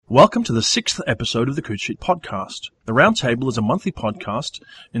Welcome to the 6th episode of the Coode podcast. The Roundtable is a monthly podcast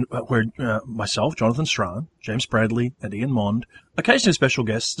where myself, Jonathan Strahan, James Bradley, and Ian Mond, occasionally special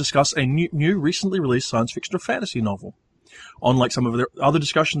guests, discuss a new recently released science fiction or fantasy novel. Unlike some of the other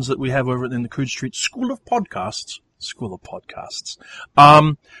discussions that we have over in the Coode Street School of Podcasts,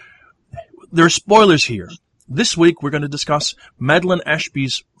 there are spoilers here. This week we're going to discuss Madeline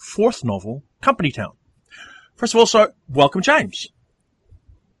Ashby's fourth novel, Company Town. First of all, welcome, James.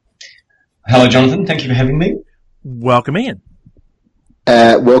 Hello, Jonathan. Thank you for having me. Welcome, Ian.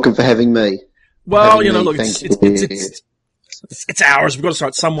 Welcome for having me. Well, look, it's ours. We've got to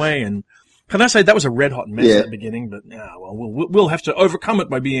start some way. And can I say that was a red-hot mess at the beginning? But we'll have to overcome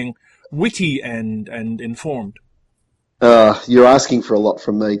it by being witty and informed. You're asking for a lot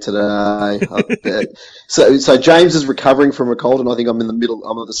from me today. So James is recovering from a cold, and I think I'm in the middle.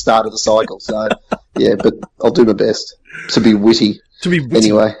 I'm at the start of the cycle. So yeah, but I'll do my best to be witty.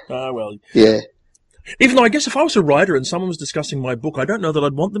 Anyway. Yeah. Even though I guess if I was a writer and someone was discussing my book, I don't know that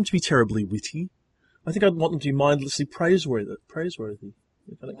I'd want them to be terribly witty. I think I'd want them to be mindlessly praiseworthy. It's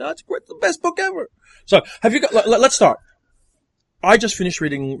great, the best book ever. So, have you got? Let's start. I just finished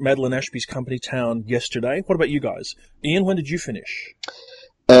reading Madeline Ashby's Company Town yesterday. What about you guys? Ian, when did you finish?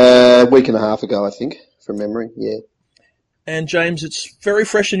 A week and a half ago, I think, from memory. Yeah. And James, it's very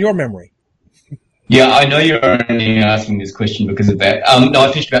fresh in your memory. Yeah, I know you're only asking this question because of that. No,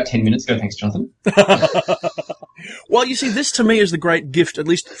 I finished about 10 minutes ago. Thanks, Jonathan. Well, you see, this to me is the great gift, at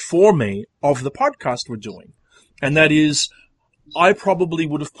least for me, of the podcast we're doing. And that is, I probably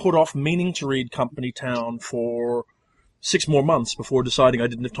would have put off meaning to read Company Town for 6 more months before deciding I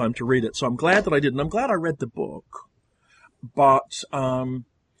didn't have time to read it. So I'm glad that I did, and I'm glad I read the book. But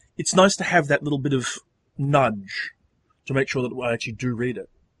it's nice to have that little bit of nudge to make sure that I actually do read it.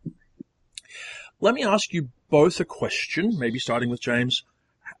 Let me ask you both a question, maybe starting with James.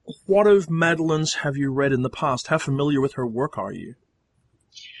 What of Madeline's have you read in the past? How familiar with her work are you?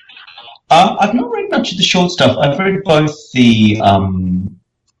 I've not read much of the short stuff. I've read both the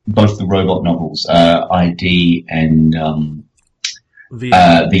robot novels, ID and The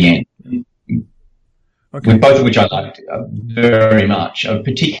End. Okay. With both of which I liked very much.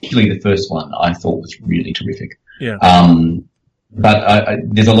 Particularly the first one I thought was really terrific. Yeah. But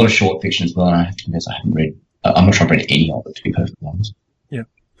there's a lot of short fiction as well, and I have to confess I haven't read. I'm not sure I've read any of it, to be perfectly honest. Yeah.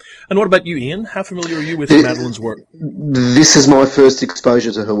 And what about you, Ian? How familiar are you with Madeline's work? This is my first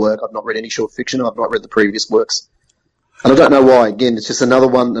exposure to her work. I've not read any short fiction. I've not read the previous works. And I don't know why. Again, it's just another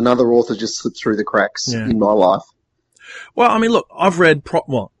author just slipped through the cracks in my life. Well, I mean, look, I've read,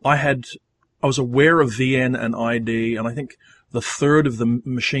 I was aware of VN and ID, and I think the third of the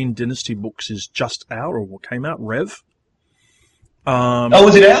Machine Dynasty books is just out, or what came out, Rev.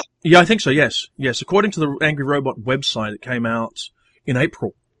 Was it out? Yeah, I think so, yes. Yes, according to the Angry Robot website, it came out in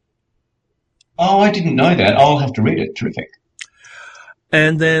April. Oh, I didn't know that. I'll have to read it. Terrific.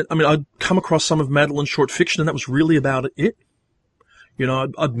 And then, I'd come across some of Madeline's short fiction, and that was really about it.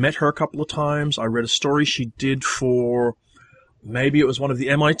 I'd met her a couple of times. I read a story she did for, maybe it was one of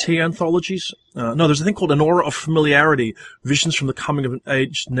the MIT anthologies. No, there's a thing called An Aura of Familiarity, Visions from the Coming of an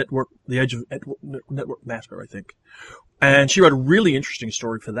Age Network, the Age of Network Matter, I think. And she wrote a really interesting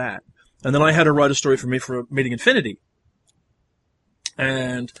story for that. And then I had her write a story for me for Meeting Infinity.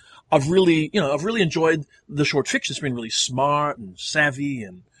 And I've really enjoyed the short fiction. It's been really smart and savvy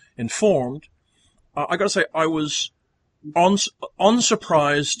and informed. I got to say, I was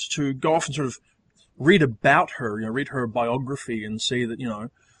unsurprised to go off and sort of read about her, read her biography and see that,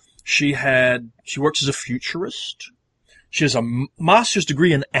 she works as a futurist. She has a master's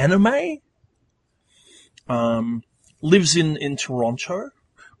degree in anime. Lives in Toronto,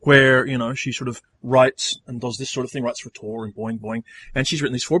 where, she sort of writes and does this sort of thing, writes for Tor and Boing. And she's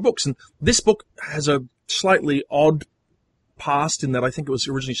written these 4 books. And this book has a slightly odd past in that I think it was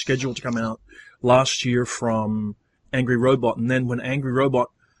originally scheduled to come out last year from Angry Robot. And then when Angry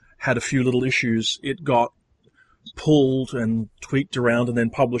Robot had a few little issues, it got pulled and tweaked around and then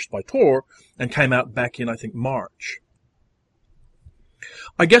published by Tor and came out back in, I think, March.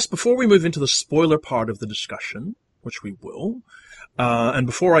 I guess before we move into the spoiler part of the discussion, which we will, and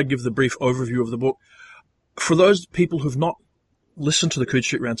before I give the brief overview of the book, for those people who've not listened to the Coode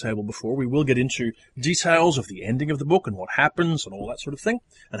Street Roundtable before, we will get into details of the ending of the book and what happens and all that sort of thing,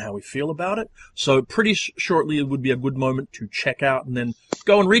 and how we feel about it. So pretty shortly it would be a good moment to check out and then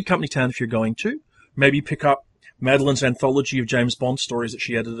go and read Company Town if you're going to. Maybe pick up Madeline's anthology of James Bond stories that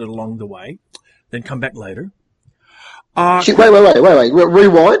she edited along the way. Then come back later. Wait.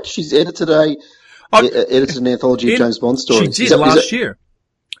 Rewind. She's edited an anthology of James Bond stories. She did last year.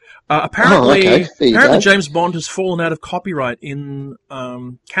 Apparently, okay. There you go. James Bond has fallen out of copyright in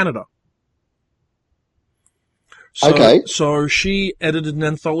Canada. So she edited an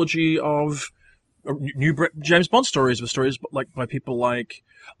anthology of new James Bond stories, with stories like by people like,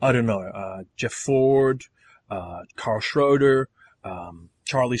 I don't know, Jeff Ford, Carl Schroeder,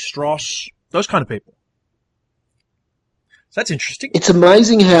 Charlie Stross, those kind of people. So that's interesting. It's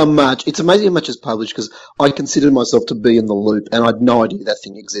amazing how much is published, because I consider myself to be in the loop, and I had no idea that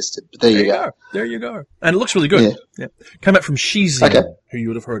thing existed. But there you go. There you go. And it looks really good. Yeah. Came out from Sheezy, who you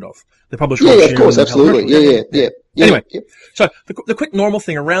would have heard of. They published. Yeah, of course, absolutely. Yeah. Anyway, so the quick normal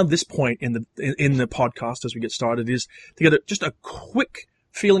thing around this point in the podcast as we get started is to get just a quick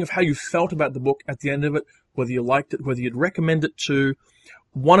feeling of how you felt about the book at the end of it, whether you liked it, whether you'd recommend it to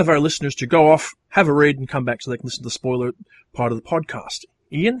one of our listeners to go off, have a read, and come back so they can listen to the spoiler part of the podcast.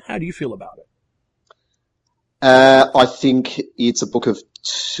 Ian, how do you feel about it? I think it's a book of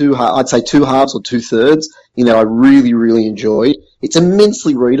I'd say two halves or 2/3. I really, really enjoyed. It's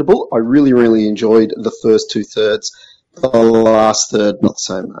immensely readable. I really, really enjoyed the first 2/3. The last third, not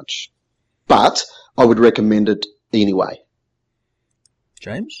so much. But I would recommend it anyway.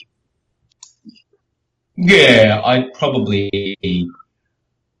 James? Yeah, I'd probably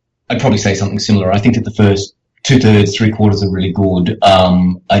say something similar. I think that the first 2/3, 3/4 are really good.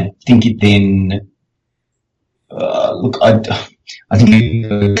 I think it then, I think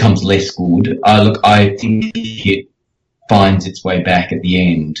it becomes less good. I think it finds its way back at the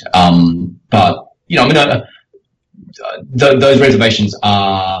end. But, those reservations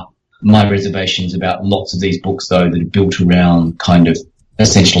are my reservations about lots of these books, though, that are built around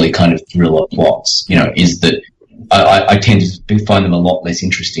essentially thriller plots, is that I tend to find them a lot less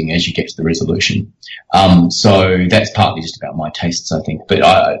interesting as you get to the resolution. So that's partly just about my tastes, I think. But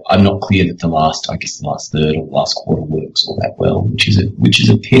I'm not clear that the last third or the last quarter works all that well, which is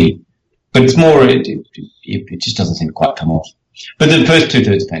a pity. But it's more, it just doesn't seem to quite come off. But the first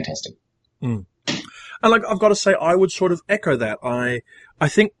 2/3 are fantastic. Mm. And I've got to say, I would sort of echo that. I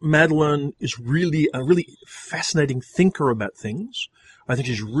think Madeline is really a really fascinating thinker about things. I think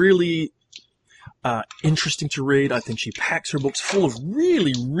she's really interesting to read. I think she packs her books full of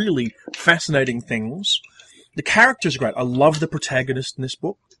really, really fascinating things. The characters are great. I love the protagonist in this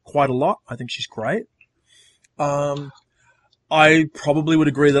book quite a lot. I think she's great. I probably would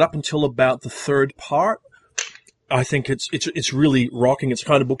agree that up until about the third part, I think it's really rocking. It's the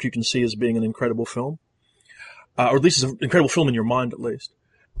kind of book you can see as being an incredible film. Or at least it's an incredible film in your mind, at least.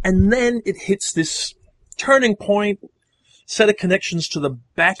 And then it hits this turning point, set of connections to the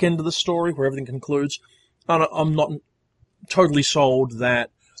back end of the story where everything concludes. And I'm not totally sold that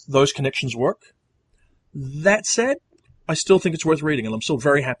those connections work. That said, I still think it's worth reading, and I'm still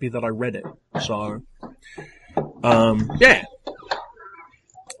very happy that I read it. So, yeah.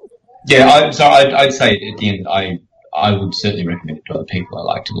 Yeah, I'd say at the end, I would certainly recommend it to other people. I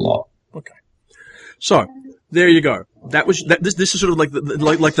liked it a lot. Okay. So, there you go. This is sort of like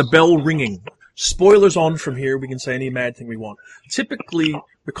the bell ringing. Spoilers on from here. We can say any mad thing we want. Typically,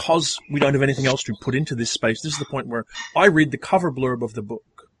 because we don't have anything else to put into this space, this is the point where I read the cover blurb of the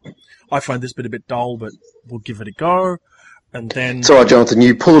book. I find this bit a bit dull, but we'll give it a go. And then it's all right, Jonathan.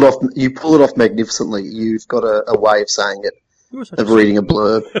 You pull it off magnificently. You've got a way of saying it, of reading a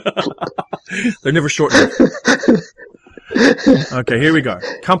blurb. They're never short enough. Okay, here we go.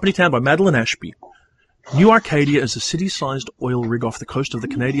 Company Town by Madeline Ashby. New Arcadia is a city-sized oil rig off the coast of the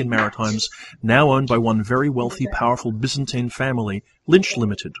Canadian Maritimes, now owned by one very wealthy, powerful Byzantine family, Lynch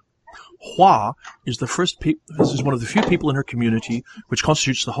Limited. Hua is one of the few people in her community, which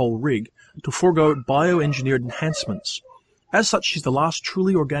constitutes the whole rig, to forego bioengineered enhancements. As such, she's the last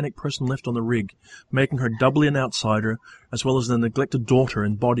truly organic person left on the rig, making her doubly an outsider, as well as the neglected daughter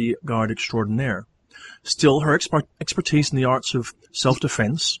and bodyguard extraordinaire. Still, her expertise in the arts of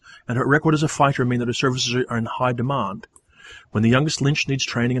self-defense and her record as a fighter mean that her services are in high demand. When the youngest Lynch needs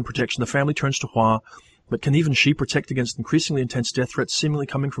training and protection, the family turns to Hua, but can even she protect against increasingly intense death threats seemingly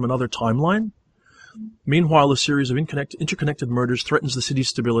coming from another timeline? Meanwhile, a series of interconnected murders threatens the city's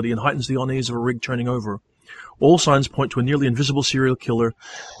stability and heightens the unease of a rig turning over. All signs point to a nearly invisible serial killer,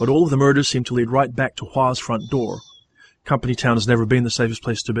 but all of the murders seem to lead right back to Hua's front door. Company Town has never been the safest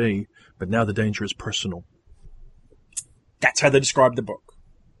place to be, but now the danger is personal. That's how they describe the book.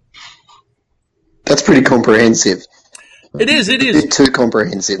 That's pretty comprehensive. It is. It's too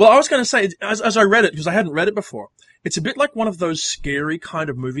comprehensive. Well, I was going to say, as I read it, because I hadn't read it before, it's a bit like one of those scary kind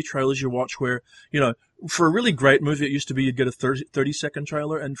of movie trailers you watch where, for a really great movie, it used to be you'd get a 30-second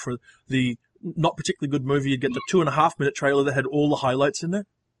trailer, and for the not particularly good movie, you'd get the 2.5-minute trailer that had all the highlights in it.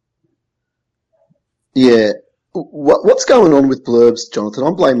 Yeah. What's going on with blurbs, Jonathan?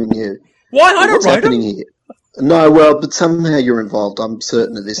 I'm blaming you. Why? I don't What's write happening them. here? No, well, but somehow you're involved. I'm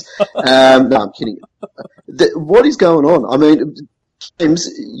certain of this. No, I'm kidding. What is going on? I mean, James,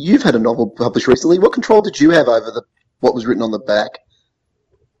 you've had a novel published recently. What control did you have over what was written on the back?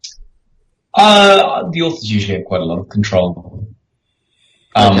 The authors usually have quite a lot of control.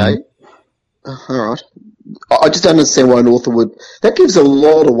 Okay. All right. I just don't understand why an author would. That gives a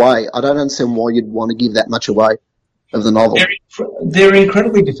lot away. I don't understand why you'd want to give that much away of the novel. They're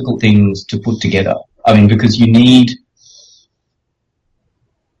incredibly difficult things to put together. I mean, because you need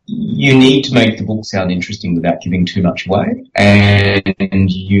to make the book sound interesting without giving too much away, and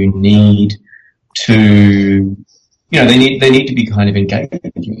you need to, they need to be kind of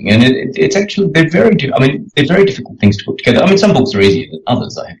engaging, and it's actually they're very difficult things to put together. I mean, some books are easier than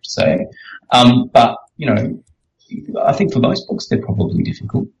others, I have to say, but I think for most books they're probably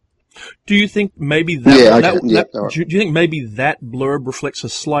difficult. Do you think maybe do you think maybe that blurb reflects a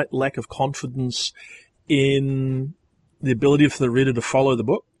slight lack of confidence in the ability for the reader to follow the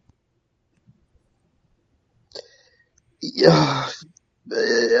book? Yeah,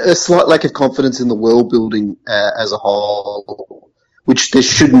 a slight lack of confidence in the world building as a whole, which there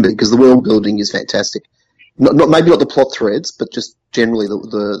shouldn't be, because the world building is fantastic. Maybe not the plot threads, but just generally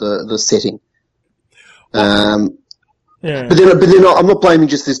the setting. Yeah. But then I'm not blaming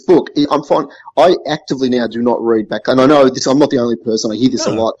just this book. I'm fine. I actively now do not read back, and I know this. I'm not the only person. I hear this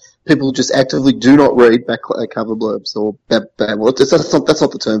a lot. People just actively do not read back cover blurbs or well, that's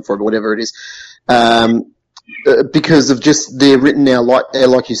not the term for it, or whatever it is, because of just they're written now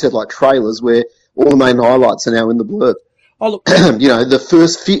like you said, like trailers where all the main highlights are now in the blurb. Oh, look. The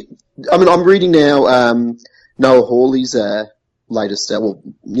first few. I mean, I'm reading now Noah Hawley's latest.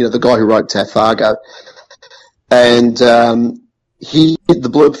 The guy who wrote Fargo. And the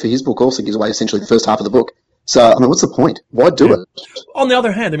blurb for his book also gives away essentially the first half of the book. So, I mean, what's the point? Why do it? On the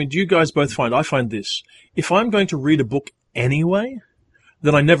other hand, I mean, do you guys both I find this, if I'm going to read a book anyway,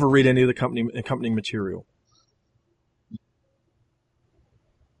 then I never read any of the accompanying material.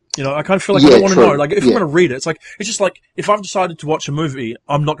 I kind of feel like I don't want to know. Like, if I'm going to read it, it's just like, if I've decided to watch a movie,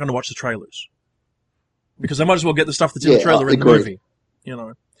 I'm not going to watch the trailers. Because I might as well get the stuff that's in the trailer in the movie.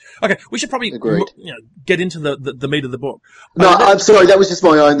 Okay, we should probably get into the meat of the book. No, I'm sorry. That was just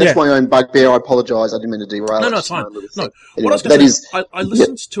my own. That's my own bugbear. I apologise. I didn't mean to derail. No, it's fine. No, anyway, what I was going to say, I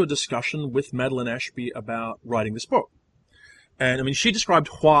listened to a discussion with Madeline Ashby about writing this book, and I mean, she described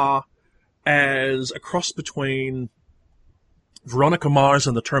Hua as a cross between Veronica Mars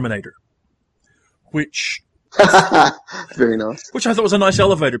and the Terminator, which very nice. Which I thought was a nice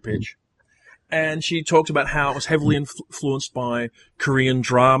elevator pitch. And she talked about how it was heavily influenced by Korean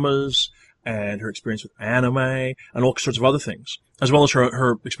dramas and her experience with anime and all sorts of other things, as well as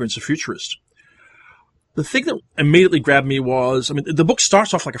her experience as a futurist. The thing that immediately grabbed me was, I mean, the book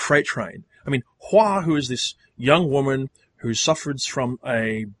starts off like a freight train. I mean, Hua, who is this young woman who suffers from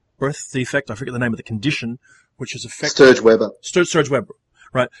a birth defect, I forget the name of the condition, which is affected... Sturge-Weber.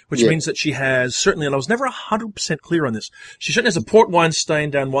 Right, which means that she has certainly, and I was never 100% clear on this, she certainly has a port wine stain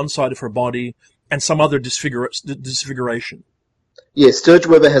down one side of her body and some other disfiguration. Yeah,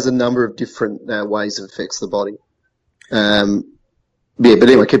 Sturge-Weber has a number of different ways it affects the body. But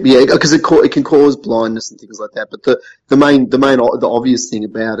anyway, because it can cause blindness and things like that. But the obvious thing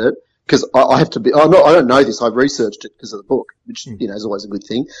about it, because I have to be, I don't know this, I've researched it because of the book, which, is always a good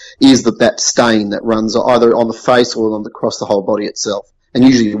thing, is that stain that runs either on the face or across the whole body itself. And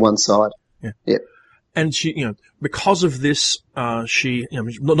usually one side. Yeah. And she, because of this, she,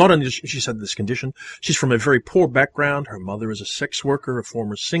 not only does she said this condition, she's from a very poor background. Her mother is a sex worker, a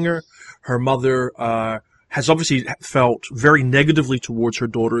former singer. Her mother, has obviously felt very negatively towards her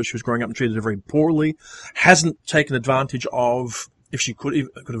daughter as she was growing up and treated her very poorly. Hasn't taken advantage of, if she could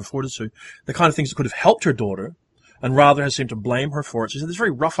have afforded to, the kind of things that could have helped her daughter, and rather has seemed to blame her for it. So she's had this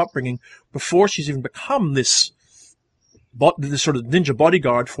very rough upbringing before she's even become this sort of ninja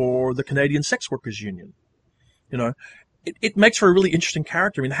bodyguard for the Canadian Sex Workers Union. It makes for a really interesting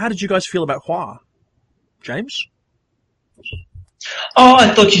character. I mean, how did you guys feel about Hua? James? Oh,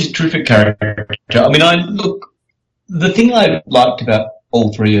 I thought she's a terrific character. I mean, the thing I liked about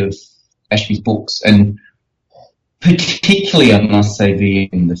all three of Ashby's books, and particularly, I must say,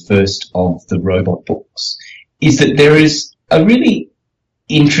 the first of the robot books, is that there is a really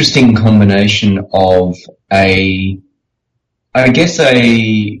interesting combination of an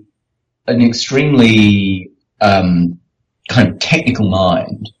extremely kind of technical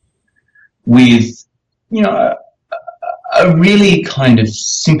mind with, a really kind of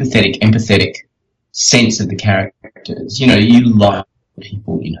sympathetic, empathetic sense of the characters. You like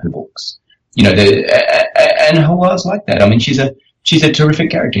people in her books. you know, and Hawa's like that. I mean, she's a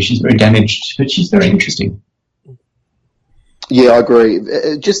terrific character. She's very damaged, but she's very interesting. Yeah, I agree.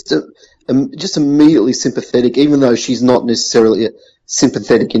 Just immediately sympathetic, even though she's not necessarily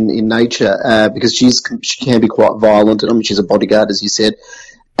sympathetic in nature, because she can be quite violent. I mean, she's a bodyguard, as you said.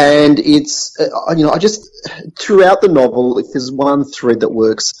 And it's, I just, throughout the novel, if there's one thread that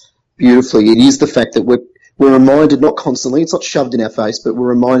works beautifully, it is the fact that we're reminded, not constantly, it's not shoved in our face, but we're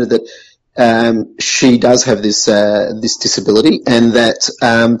reminded that she does have this disability, and that,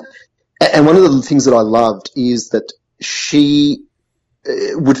 and one of the things that I loved is that she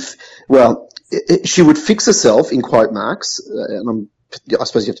she would fix herself, in quote marks, and I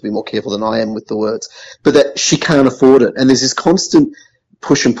suppose you have to be more careful than I am with the words, but that she can't afford it. And there's this constant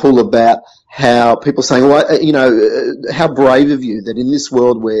push and pull about how people saying, well, how brave of you that in this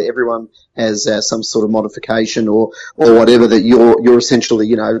world where everyone has some sort of modification or whatever, that you're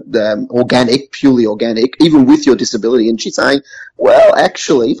essentially, organic, purely organic, even with your disability. And she's saying, well,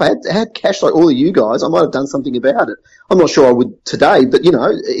 actually, if I had cash like all of you guys, I might have done something about it. I'm not sure I would today, but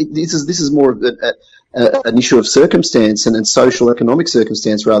this is more of an issue of circumstance and social economic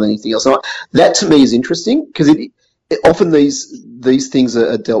circumstance rather than anything else. And that to me is interesting, because often these things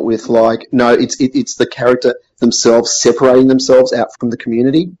are dealt with like, no, it's the character themselves separating themselves out from the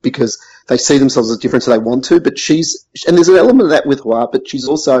community because they see themselves as different, so they want to. But and there's an element of that with Hua, but she's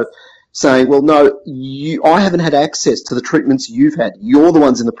also saying, well, no, I haven't had access to the treatments you've had. You're the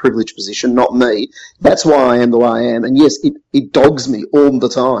ones in the privileged position, not me. That's why I am the way I am. And yes, it dogs me all the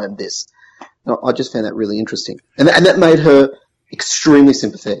time, this. I just found that really interesting. And that made her extremely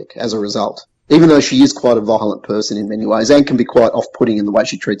sympathetic as a result, even though she is quite a violent person in many ways and can be quite off-putting in the way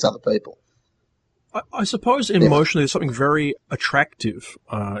she treats other people. I suppose emotionally there's something very attractive,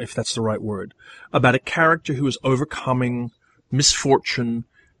 if that's the right word, about a character who is overcoming misfortune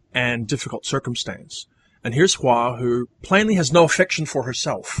and difficult circumstance. And here's Hua, who plainly has no affection for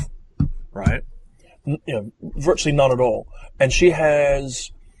herself, right? Virtually none at all. And she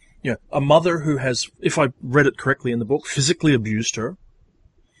has, a mother who has, if I read it correctly in the book, physically abused her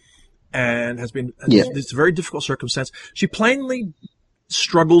and has been this very difficult circumstance. She plainly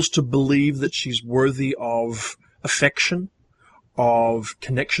struggles to believe that she's worthy of affection, of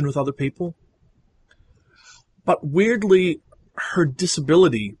connection with other people. But weirdly, her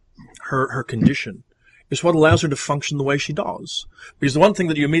disability, her condition, is what allows her to function the way she does. Because the one thing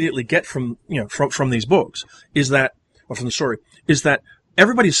that you immediately get from these books is that, or from the story, is that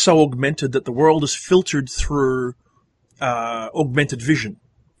everybody's so augmented that the world is filtered through augmented vision.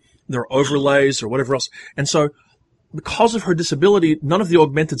 There are overlays or whatever else. And so because of her disability, none of the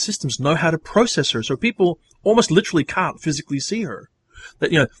augmented systems know how to process her. So people almost literally can't physically see her.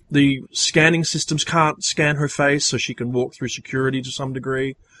 That, the scanning systems can't scan her face so she can walk through security to some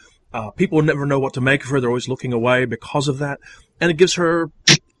degree. People never know what to make of her. They're always looking away because of that. And it gives her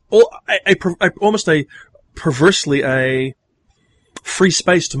almost a perversely a free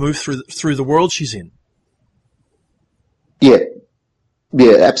space to move through the world she's in.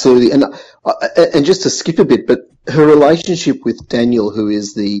 Yeah, absolutely. And just to skip a bit, but her relationship with Daniel, who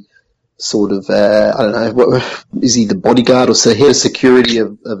is the sort of, I don't know, is he the bodyguard or head of security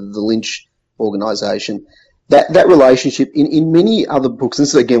of the Lynch organisation? That relationship in many other books, and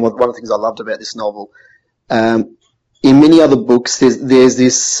this is again one of the things I loved about this novel. In many other books, there's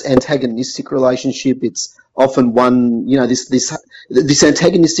this antagonistic relationship. It's often one, this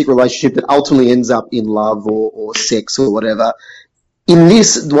antagonistic relationship that ultimately ends up in love or sex or whatever. In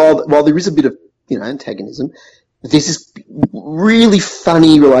this, while there is a bit of antagonism, there's this really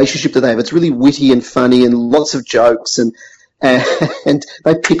funny relationship that they have. It's really witty and funny and lots of jokes and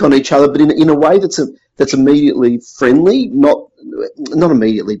they pick on each other, but in a way that's immediately friendly, not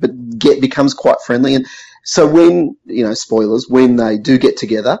immediately, but becomes quite friendly. And so when, spoilers, when they do get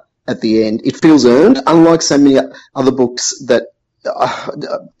together at the end, it feels earned, unlike so many other books that,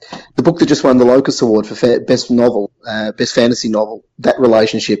 the book that just won the Locus Award for best novel, best fantasy novel, that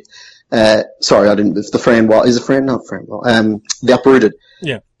relationship, The Uprooted.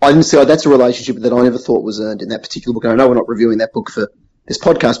 Yeah. I didn't see that's a relationship that I never thought was earned in that particular book. And I know we're not reviewing that book for this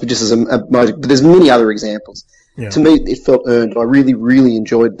podcast, but just as but there's many other examples. Yeah. To me, it felt earned. I really, really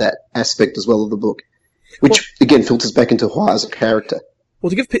enjoyed that aspect as well of the book, which again filters back into Hua as a character.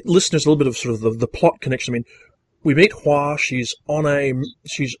 Well, to give listeners a little bit of sort of the plot connection, I mean, we meet Hua. She's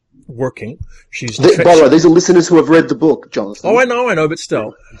working. By the way, these are listeners who have read the book, Jonathan. Oh, I know, but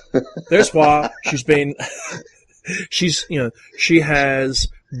still, there's Hua. She has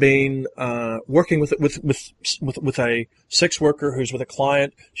been working with a sex worker who's with a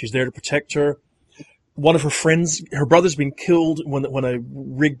client. She's there to protect her. one of her friends, her brother's been killed when a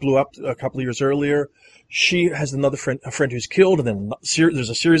rig blew up a couple of years earlier. She has a friend who's killed, and then there's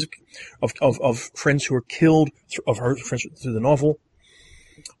a series of friends who are killed of her friends through the novel.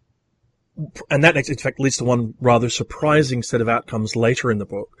 And that, in fact, leads to one rather surprising set of outcomes later in the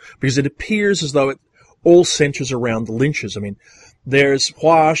book, because it appears as though it all centers around the Lynches. I mean, there's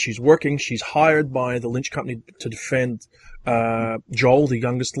Hua, she's hired by the Lynch company to defend Joel, the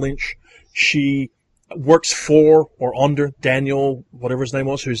youngest Lynch. She works for or under Daniel, whatever his name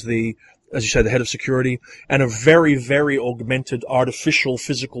was, who's the, as you say, the head of security, and a very, very augmented artificial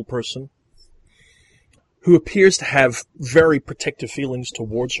physical person who appears to have very protective feelings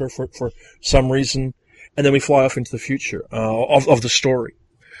towards her for some reason. And then we fly off into the future of the story.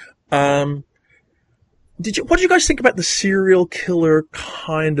 What did you guys think about the serial killer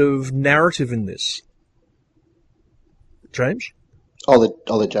kind of narrative in this? James? I'll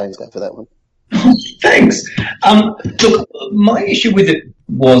let James go for that one. Thanks. Look, my issue with it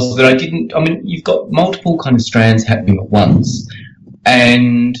was that you've got multiple kind of strands happening at once.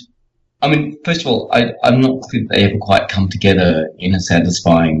 And, first of all, I'm not clear that they ever quite come together in a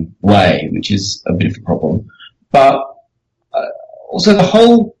satisfying way, which is a bit of a problem. But also the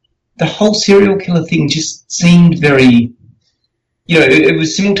whole serial killer thing just seemed very, it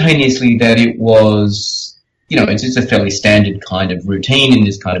was simultaneously that it was, it's just a fairly standard kind of routine in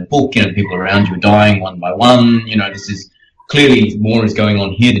this kind of book. People around you are dying one by one. This is clearly more is going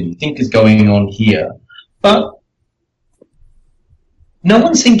on here than you think is going on here. But no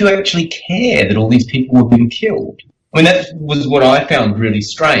one seemed to actually care that all these people were being killed. That was what I found really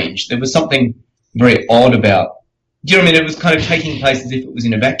strange. There was something very odd about, it was kind of taking place as if it was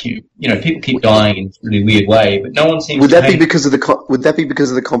in a vacuum. People keep dying in a really weird way, but no one seems Would that be because of the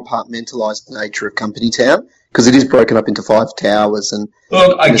compartmentalised nature of Company Town? Because it is broken up into 5 towers, and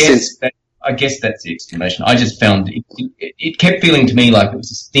I guess that's the explanation. I just found it kept feeling to me like it was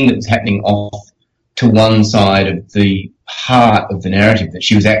this thing that was happening off to one side of the heart of the narrative that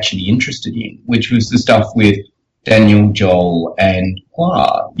she was actually interested in, which was the stuff with Daniel, Joel, and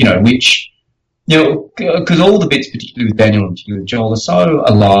Hua. Which. Because all the bits, particularly with Daniel and Joel, are so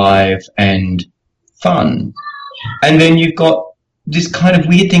alive and fun. And then you've got this kind of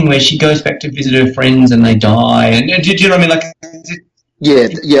weird thing where she goes back to visit her friends and they die. And do you know what I mean?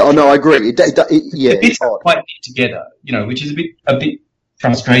 I agree. The bits are quite fit together, which is a bit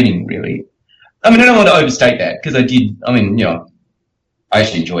frustrating, really. I don't want to overstate that, because I did, I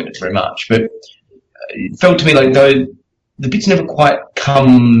actually enjoyed it very much. But it felt to me like the bits never quite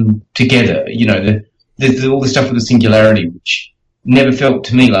come together. There's all the stuff with the singularity, which never felt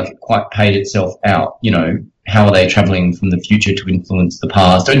to me like it quite paid itself out. How are they travelling from the future to influence the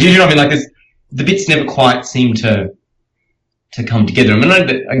past? Do you know what I mean? The bits never quite seem to come together.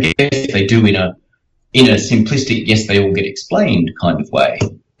 I guess they do in a simplistic, yes, they all get explained kind of way,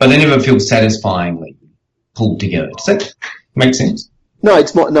 but they never feel satisfyingly pulled together. Does that make sense? No,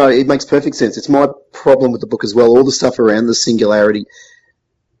 it makes perfect sense. It's my problem with the book as well. All the stuff around the singularity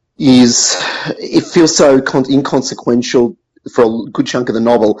it feels so inconsequential for a good chunk of the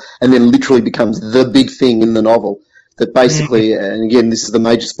novel, and then literally becomes the big thing in the novel that basically, and again, this is the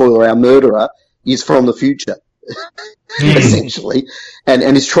major spoiler, our murderer is from the future, essentially, and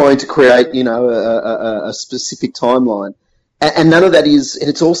is trying to create, a specific timeline. And none of that is, and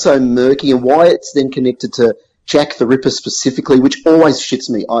it's also murky, and why it's then connected to Jack the Ripper specifically, which always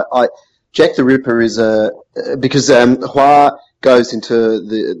shits me. Jack the Ripper is because Hua goes into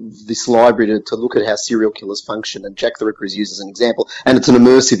this library to look at how serial killers function, and Jack the Ripper is used as an example, and it's an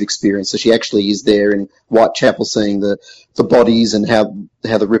immersive experience. So she actually is there in Whitechapel, seeing the bodies and how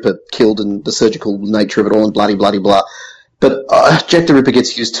the Ripper killed and the surgical nature of it all, and bloody blah. But Jack the Ripper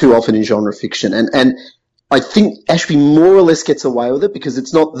gets used too often in genre fiction, and I think Ashby more or less gets away with it, because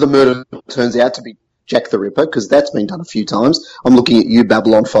it's not the murder turns out to be Jack the Ripper, because that's been done a few times. I'm looking at you,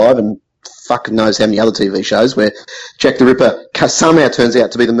 Babylon 5, and fuck knows how many other TV shows where Jack the Ripper somehow turns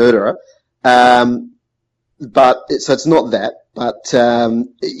out to be the murderer. So it's not that, but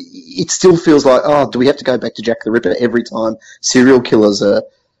it still feels like, do we have to go back to Jack the Ripper every time serial killers are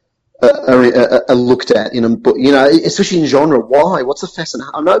looked at in a book? Especially in genre. Why? What's the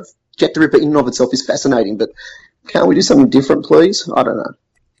fascination? I know Jack the Ripper in and of itself is fascinating, but can't we do something different, please? I don't know.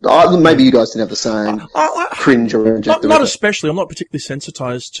 Maybe you guys didn't have the same cringe around Jack the Ripper. Not especially. I'm not particularly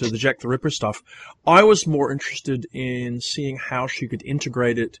sensitized to the Jack the Ripper stuff. I was more interested in seeing how she could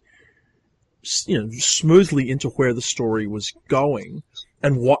integrate it, smoothly into where the story was going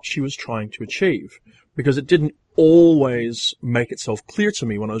and what she was trying to achieve. Because it didn't always make itself clear to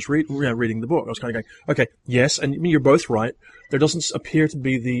me when I was reading the book. I was kind of going, okay, yes, and you're both right. There doesn't appear to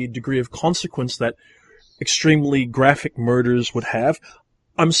be the degree of consequence that extremely graphic murders would have.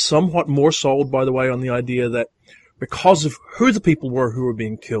 I'm somewhat more sold, by the way, on the idea that because of who the people were who were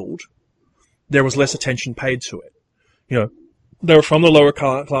being killed, there was less attention paid to it. You know, they were from the lower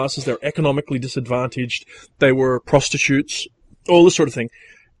classes, they were economically disadvantaged, they were prostitutes, all this sort of thing.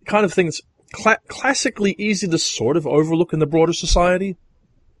 Kind of thing that's classically easy to sort of overlook in the broader society.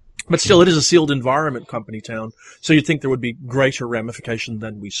 But still, it is a sealed environment, Company Town, so you'd think there would be greater ramification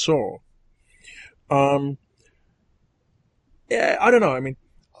than we saw. Yeah, I don't know. I mean,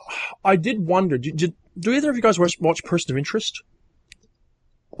 I did wonder, do either of you guys watch Person of Interest?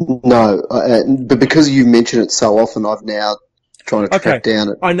 No, but because you mention it so often, I've now trying to track down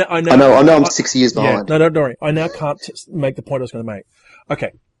it. I know. I'm 6 years behind. Yeah, no, don't worry. I now can't make the point I was going to make.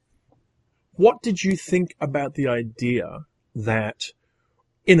 Okay. What did you think about the idea that,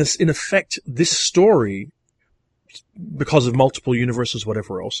 in effect, this story, because of multiple universes,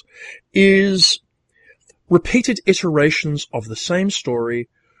 whatever else, is repeated iterations of the same story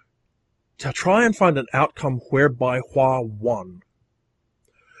to try and find an outcome whereby Hua won?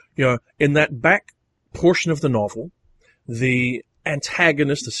 You know, in that back portion of the novel, the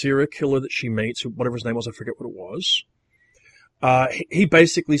antagonist, the serial killer that she meets, whatever his name was, I forget what it was, he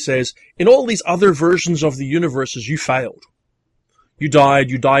basically says, in all these other versions of the universes, you failed. You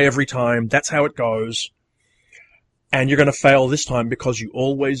die every time, that's how it goes. And you're going to fail this time because you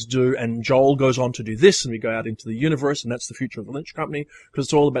always do. And Joel goes on to do this, and we go out into the universe, and that's the future of the Lynch Company, because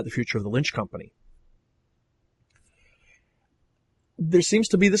it's all about the future of the Lynch Company. There seems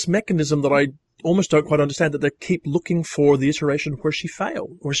to be this mechanism that I almost don't quite understand, that they keep looking for the iteration where she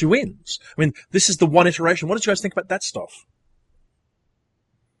fails, where she wins. I mean, this is the one iteration. What did you guys think about that stuff?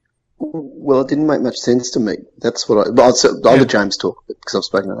 Well, it didn't make much sense to me. That's what I'll let James talk, because I've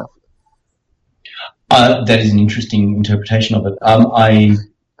spoken enough. That is an interesting interpretation of it.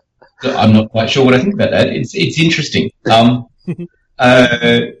 I'm not quite sure what I think about that. It's interesting. I mean,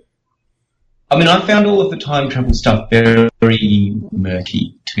 I found all of the time travel stuff very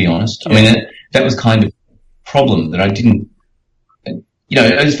murky, to be honest. I mean, that was kind of a problem that I didn't, you know,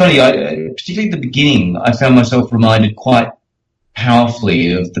 it was funny, particularly at the beginning, I found myself reminded quite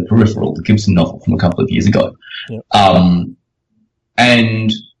powerfully of The Peripheral, the Gibson novel from a couple of years ago. Yep.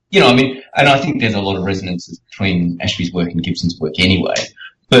 And, you know, I mean, and I think there's a lot of resonances between Ashby's work and Gibson's work anyway.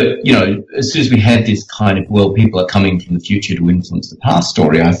 But, you know, as soon as we had this kind of, well, people are coming from the future to influence the past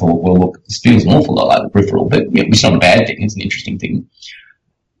story, I thought, well, look, this feels an awful lot like The Peripheral, but yeah, it's not a bad thing, it's an interesting thing.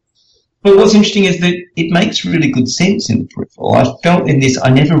 But what's interesting is that it makes really good sense in The Peripheral. I felt in this, I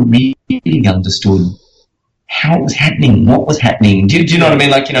never really understood how it was happening, what was happening. Do you know what I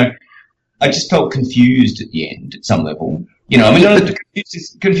mean? Like, you know, I just felt confused at the end at some level. You know, I mean,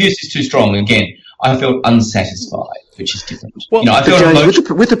 confused is too strong. Again, I felt unsatisfied, which is different. Well, you know, I felt James,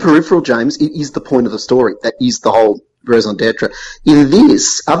 with the Peripheral, James, it is the point of the story. That is the whole raison d'etre. In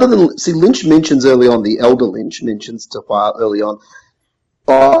this, other than, see, Lynch mentions early on, the elder Lynch mentions to Hua early on,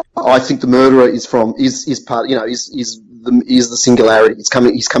 I think the murderer is part, you know, is the singularity. He's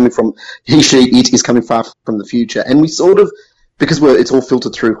coming from, it is coming far from the future. And we sort of, because it's all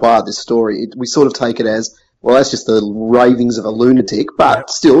filtered through Hua, this story, we sort of take it as, well, that's just the ravings of a lunatic, but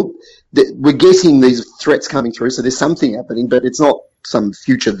still, we're getting these threats coming through, so there's something happening, but it's not some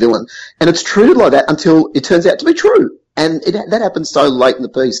future villain. And it's treated like that until it turns out to be true. And that happens so late in the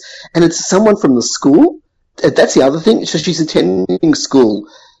piece. And it's someone from the school. That's the other thing. So she's attending school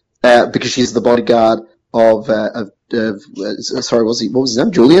because she's the bodyguard of sorry, what was his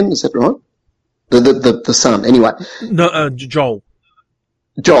name? Julian? Is that right? The son. Anyway. No, Joel.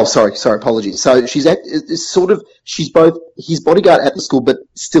 Joel, sorry, apologies. So she's both his bodyguard at the school, but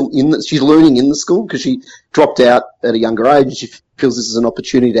still she's learning in the school because she dropped out at a younger age and she feels this is an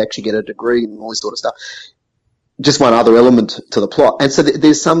opportunity to actually get a degree and all this sort of stuff. Just one other element to the plot. And so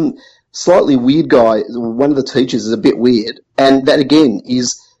there's some slightly weird guy, one of the teachers is a bit weird, and that again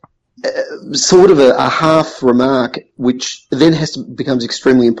is sort of a half remark, which then becomes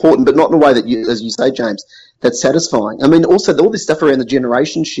extremely important, but not in a way that as you say, James, that's satisfying. I mean, also all this stuff around the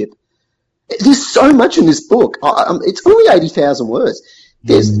generation ship. There's so much in this book. It's only 80,000 words.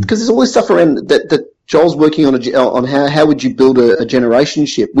 Because there's all this stuff around that Joel's working on how would you build a generation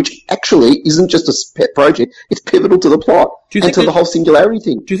ship, which actually isn't just a pet project. It's pivotal to the plot and to the whole singularity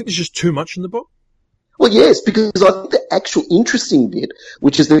thing. Do you think there's just too much in the book? Well, yes, because I think the actual interesting bit,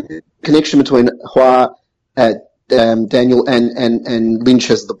 which is the connection between Hua, Daniel and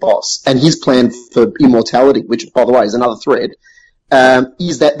Lynch as the boss, and his plan for immortality, which, by the way, is another thread,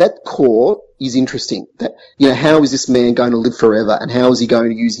 is that core is interesting. That, how is this man going to live forever, and how is he going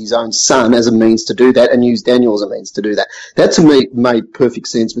to use his own son as a means to do that, and use Daniel as a means to do that? That to me made perfect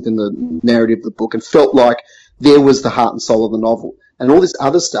sense within the narrative of the book, and felt like there was the heart and soul of the novel. And all this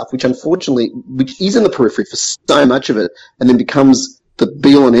other stuff, which is in the periphery for so much of it, and then becomes the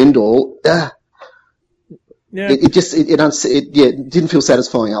be-all and end-all. It didn't feel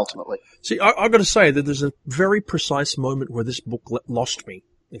satisfying ultimately. See, I've got to say that there's a very precise moment where this book lost me,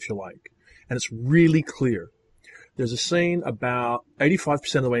 if you like, and it's really clear. There's a scene about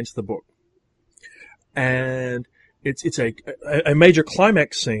 85% of the way into the book, and it's a major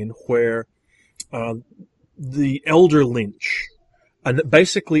climax scene where the elder Lynch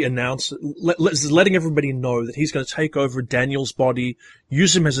basically letting everybody know that he's going to take over Daniel's body,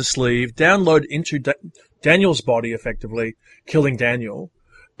 use him as a sleeve, download into Daniel's body, effectively killing Daniel,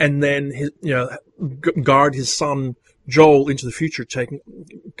 and then guard his son Joel into the future, taking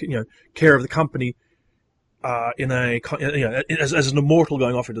care of the company as an immortal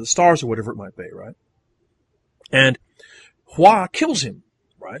going off into the stars or whatever it might be, right? And Hua kills him,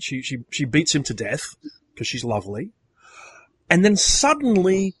 right? She beats him to death because she's lovely. And then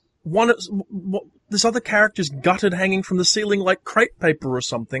suddenly, this other character's gutted hanging from the ceiling like crepe paper or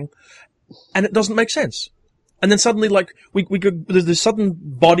something, and it doesn't make sense. And then suddenly, there's this sudden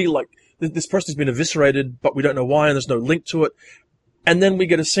body, like, this person's been eviscerated, but we don't know why, and there's no link to it. And then we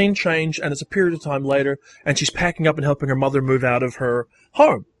get a scene change, and it's a period of time later, and she's packing up and helping her mother move out of her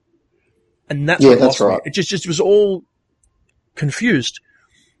home. And that's right. It just was all confused.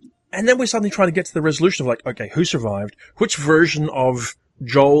 And then we're suddenly trying to get to the resolution of, like, okay, who survived? Which version of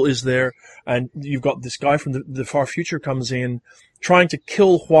Joel is there? And you've got this guy from the far future comes in, trying to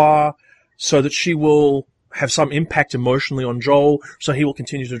kill Hua so that she will have some impact emotionally on Joel, so he will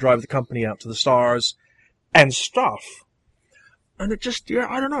continue to drive the company out to the stars and stuff. And it just,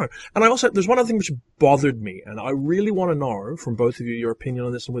 I don't know. And there's one other thing which bothered me, and I really want to know from both of you your opinion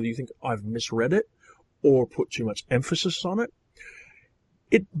on this and whether you think I've misread it or put too much emphasis on it.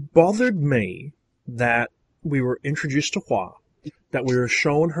 It bothered me that we were introduced to Hua, that we were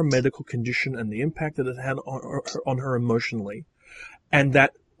shown her medical condition and the impact that it had on her emotionally, and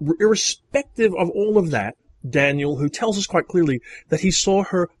that irrespective of all of that, Daniel, who tells us quite clearly that he saw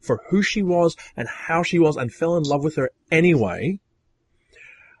her for who she was and how she was and fell in love with her anyway,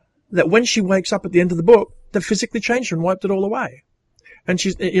 that when she wakes up at the end of the book, they've physically changed her and wiped it all away. And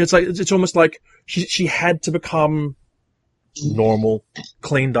it's almost like she had to become normal,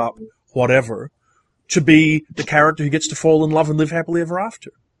 cleaned up, whatever, to be the character who gets to fall in love and live happily ever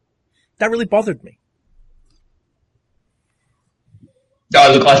after. That really bothered me.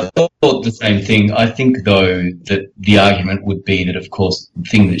 Oh, look, I thought the same thing. I think, though, that the argument would be that, of course, the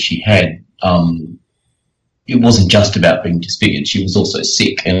thing that she had, it wasn't just about being disfigured. She was also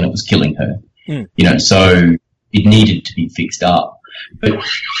sick, and it was killing her. So it needed to be fixed up. But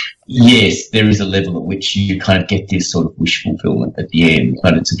yes, there is a level at which you kind of get this sort of wish fulfillment at the end,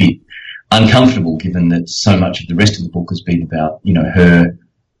 but it's a bit uncomfortable given that so much of the rest of the book has been about, her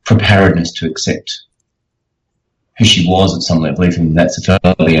preparedness to accept who she was at some level, even that's a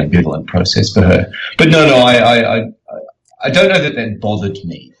fairly ambivalent process for her. But no, I don't know that bothered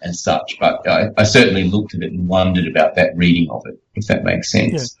me as such, but I certainly looked at it and wondered about that reading of it, if that makes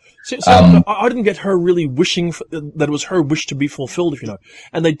sense. Yeah. So I didn't get her really wishing that it was her wish to be fulfilled, if you know.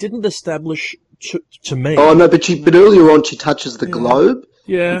 And they didn't establish to me. Oh no, but earlier on she touches the globe,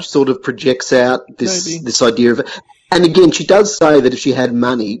 which sort of projects out this idea of it. And again, she does say that if she had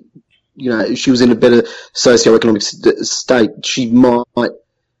money, if she was in a better socioeconomic state, she might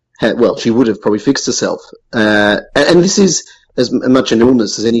have. Well, she would have probably fixed herself. And this is as much an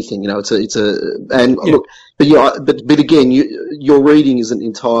illness as anything, look, but again, your reading isn't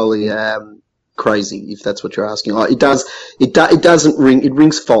entirely crazy, if that's what you're asking. It doesn't ring. It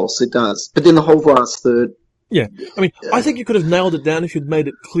rings false. It does. But then the whole last third. Yeah, I mean, I think you could have nailed it down if you'd made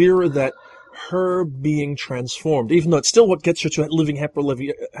it clearer that her being transformed, even though it's still what gets her to living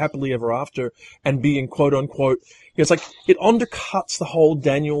happily ever after and being quote unquote. It's like it undercuts the whole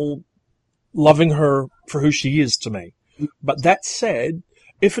Daniel loving her for who she is to me. But that said,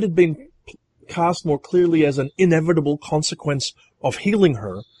 if it had been cast more clearly as an inevitable consequence of healing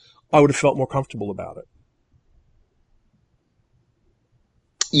her, I would have felt more comfortable about it.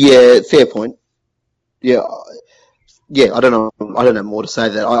 Yeah, fair point. Yeah, I don't know more to say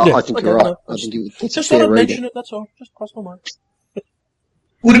there. I think you're right. No, I think it's just a fair thought I'd reading. mention it. That's all. Just cross my mind.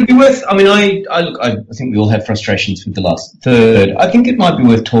 Would it be worth? I mean, I think we all had frustrations with the last third. I think it might be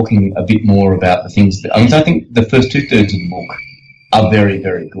worth talking a bit more about the things that. I think the first 2/3 of the book are very,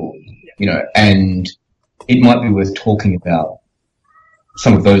 very good. And it might be worth talking about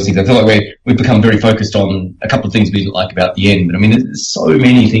some of those things. I feel like we've become very focused on a couple of things we didn't like about the end, but I mean, there's so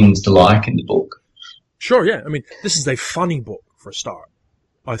many things to like in the book. Sure, yeah. I mean, this is a funny book for a start,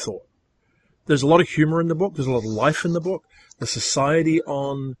 I thought. There's a lot of humor in the book. There's a lot of life in the book. The society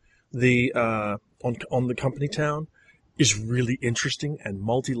on the on the company town is really interesting and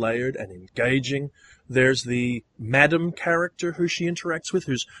multi-layered and engaging. There's the Madam character who she interacts with,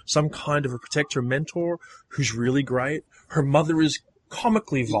 who's some kind of a protector mentor, who's really great. Her mother is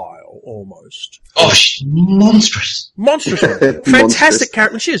comically vile, almost. Oh, she's monstrous. Monstrous. Fantastic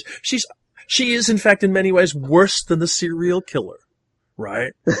character. She is, in fact, in many ways, worse than the serial killer,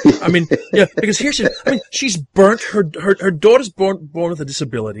 right? I mean, yeah, because she's burnt her daughter's born with a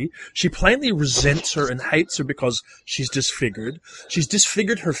disability. She plainly resents her and hates her because she's disfigured. She's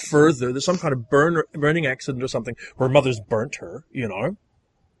disfigured her further. There's some kind of burning accident or something where her mother's burnt her, you know?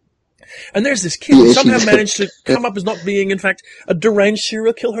 And there's this kid who somehow managed to come up as not being, in fact, a deranged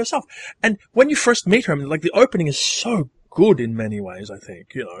serial killer herself. And when you first meet her, I mean, like, the opening is so good in many ways, I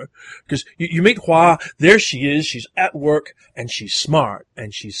think, you know, because you meet Hua, there she is, she's at work, and she's smart,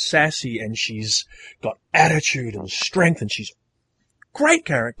 and she's sassy, and she's got attitude and strength, and she's great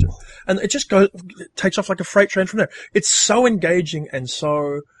character. And it just takes off like a freight train from there. It's so engaging and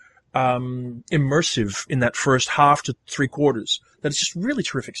so immersive in that first half to 3/4 that it's just really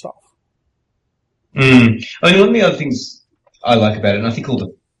terrific stuff. I mean, one of the other things I like about it, and I think all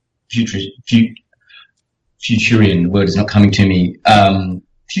the Futurian word is not coming to me.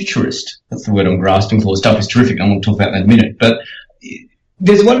 Futurist, that's the word I'm grasping for. Stuff is terrific. I want to talk about that in a minute. But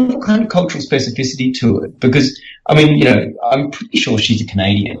there's a wonderful kind of cultural specificity to it because, I mean, you know, I'm pretty sure she's a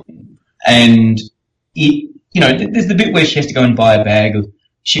Canadian. And, there's the bit where she has to go and buy a bag of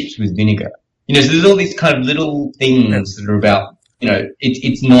chips with vinegar. You know, so there's all these kind of little things that are about, you know,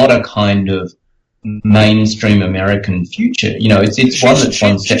 it's not a kind of mainstream American future. You know, it's one that's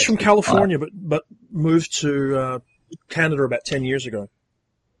one step. She's from California, but moved to Canada about 10 years ago.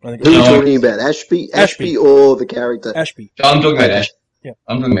 I think. Who are you talking about? Ashby or the character? Ashby. I'm talking about Ashby. Yeah.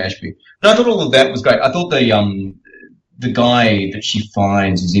 I'm talking about Ashby. No, I thought all of that was great. I thought the guy that she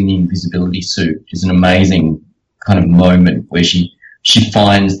finds is in the invisibility suit is an amazing kind of moment where she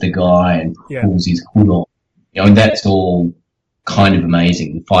finds the guy and pulls his hood on. You know, and that's all kind of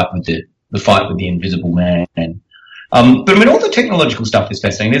amazing. The fight with the invisible man. But I mean, all the technological stuff is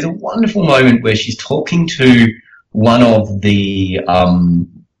fascinating. There's a wonderful moment where she's talking to one of the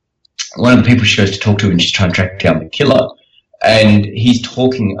people she goes to talk to, and she's trying to track down the killer. And he's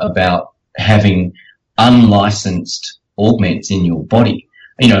talking about having unlicensed augments in your body.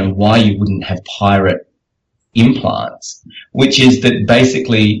 You know, and why you wouldn't have pirate implants, which is that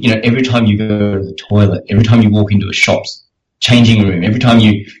basically, you know, every time you go to the toilet, every time you walk into a shop's changing room, every time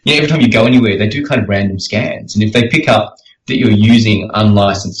you go anywhere, they do kind of random scans. And if they pick up that you're using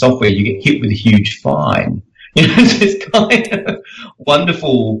unlicensed software, you get hit with a huge fine. You know, it's this kind of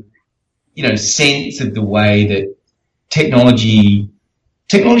wonderful, you know, sense of the way that technology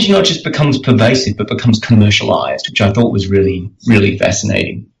not just becomes pervasive, but becomes commercialized, which I thought was really, really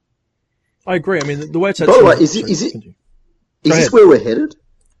fascinating. I agree. I mean, the way it's... By the way, is this where we're headed?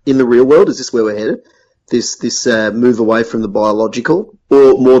 In the real world, is this where we're headed? This move away from the biological,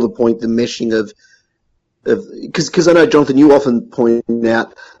 or more the point, the meshing of because I know, Jonathan, you often point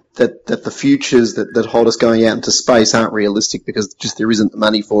out that the futures that hold us going out into space aren't realistic because just there isn't the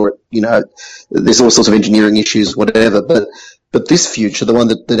money for it. You know, there's all sorts of engineering issues, whatever. But this future, the one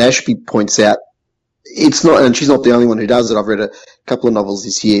that Ashby points out, it's not, and she's not the only one who does it. I've read a couple of novels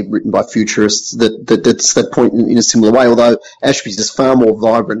this year written by futurists that point in a similar way, although Ashby's is far more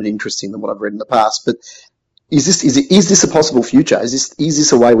vibrant and interesting than what I've read in the past. But is this a possible future? Is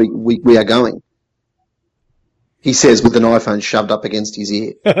this a way we are going? He says with an iPhone shoved up against his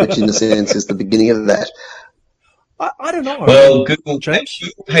ear, which in a sense is the beginning of that. I don't know. Well, Google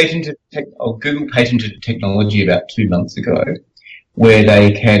patented technology about 2 months ago where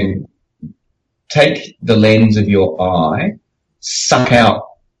they can take the lens of your eye, suck out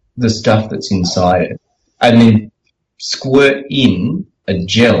the stuff that's inside it, and then squirt in a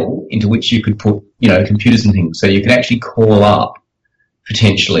gel into which you could put, you know, computers and things. So you can actually call up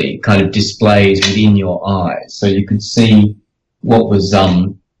potentially kind of displays within your eyes, so you could see what was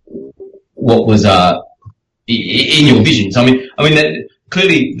in your vision. So I mean that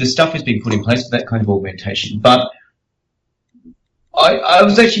clearly the stuff is being put in place for that kind of augmentation. But I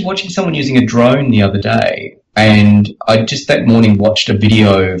was actually watching someone using a drone the other day, and I just that morning watched a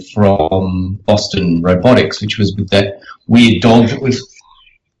video from Boston Robotics, which was with that weird dog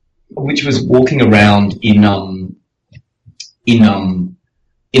which was walking around in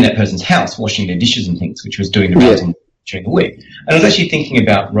that person's house washing their dishes and things, which was doing the rounds during the week. And I was actually thinking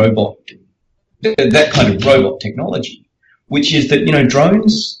about that kind of robot technology, which is that,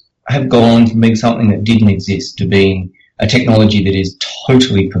 drones have gone from being something that didn't exist to being a technology that is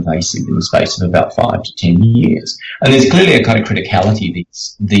totally pervasive in the space of about 5 to 10 years. And there's clearly a kind of criticality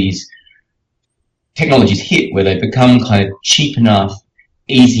these technologies hit where they become kind of cheap enough,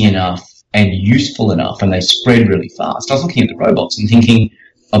 easy enough, and useful enough, and they spread really fast. I was looking at the robots and thinking,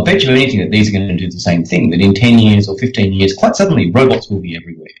 I'll bet you anything that these are going to do the same thing, that in 10 years or 15 years, quite suddenly, robots will be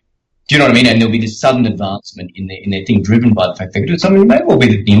everywhere. Do you know what I mean? And there'll be this sudden advancement in their thing driven by the fact they can do it. So, it may well be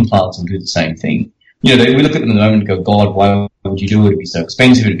that the implants will do the same thing. We look at them at the moment and go, God, why would you do it? It'd be so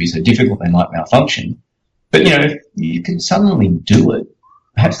expensive. It'd be so difficult. They might malfunction. But, if you can suddenly do it,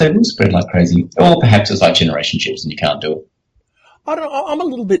 perhaps they will spread like crazy. Or perhaps it's like generation chips and you can't do it. I don't know.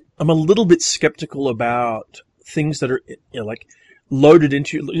 I'm a little bit skeptical about things that are, like loaded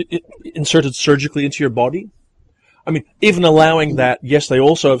inserted surgically into your body. I mean, even allowing that, yes, they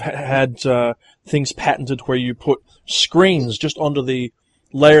also have had things patented where you put screens just onto the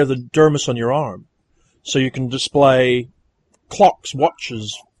layer of the dermis on your arm. So you can display clocks,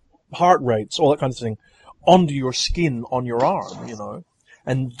 watches, heart rates, all that kind of thing onto your skin on your arm,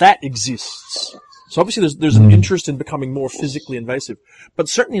 And that exists. So obviously there's an interest in becoming more physically invasive. But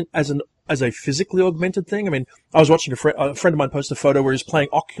certainly as a physically augmented thing, I mean, I was watching a friend of mine post a photo where he's playing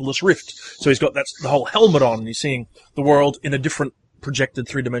Oculus Rift. So he's got the whole helmet on and he's seeing the world in a different projected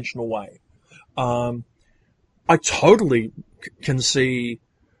three-dimensional way. I totally can see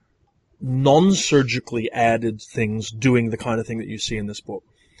non-surgically added things doing the kind of thing that you see in this book.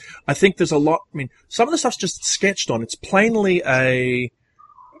 I think there's a lot, some of the stuff's just sketched on. It's plainly a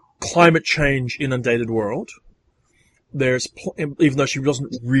climate change inundated world. There's, even though she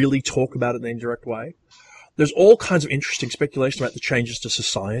doesn't really talk about it in an indirect way, there's all kinds of interesting speculation about the changes to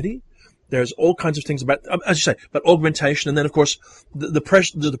society. There's all kinds of things about, as you say, about augmentation, and then of course the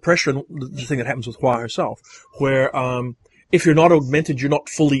pressure and the thing that happens with Hua herself, where if you're not augmented, you're not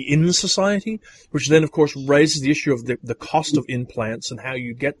fully in society, which then, of course, raises the issue of the cost of implants and how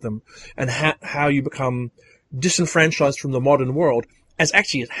you get them, and how you become disenfranchised from the modern world, as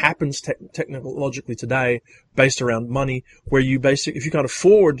actually it happens technologically today, based around money, where you basically, if you can't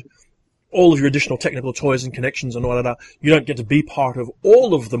afford all of your additional technical toys and connections and whatnot, you don't get to be part of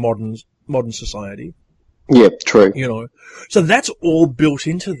all of the modern society. Yeah, true. So that's all built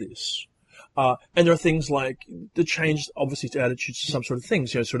into this. And there are things like the change, obviously, to attitudes to some sort of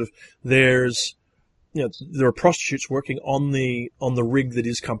things. There are prostitutes working on the rig that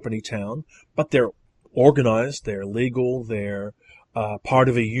is Company Town, but they're organized, they're legal, they're part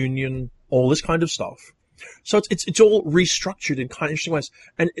of a union, all this kind of stuff. So it's all restructured in kind of interesting ways,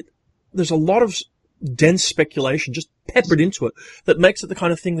 and there's a lot of dense speculation just peppered into it that makes it the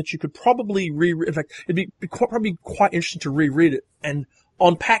kind of thing that you could probably reread. In fact, it'd be probably quite interesting to reread it and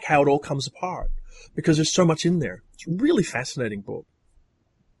unpack how it all comes apart, because there's so much in there. It's a really fascinating book.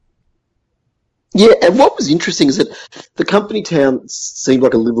 Yeah, and what was interesting is that the Company Town seemed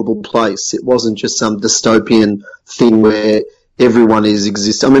like a livable place. It wasn't just some dystopian thing where everyone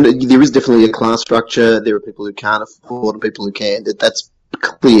exists. I mean, there is definitely a class structure. There are people who can't afford and people who can. That's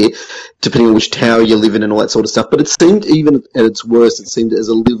clear, depending on which tower you live in and all that sort of stuff. But it seemed, even at its worst, it seemed as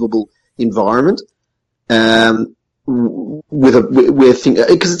a livable environment. Because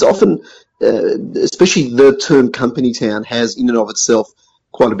it's often, especially the term Company Town has in and of itself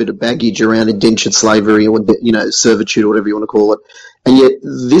quite a bit of baggage around indentured slavery or, servitude or whatever you want to call it. And yet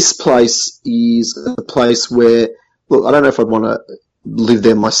this place is a place where, look, I don't know if I'd want to live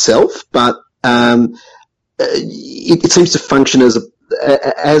there myself, but it seems to function as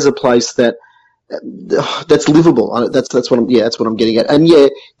a place that's livable. That's what I'm getting at. And yeah,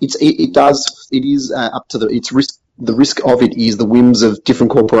 it is up to its risk. The risk of it is the whims of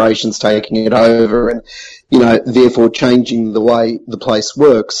different corporations taking it over and, therefore changing the way the place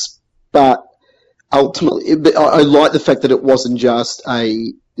works. But ultimately, I like the fact that it wasn't just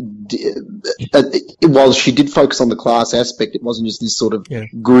while she did focus on the class aspect, it wasn't just this sort of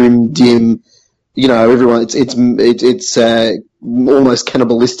grim, dim, everyone. It's almost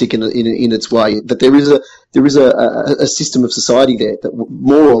cannibalistic in its way. That there is a system of society there that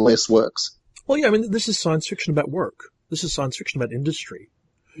more or less works. Well, yeah, I mean, this is science fiction about work. This is science fiction about industry.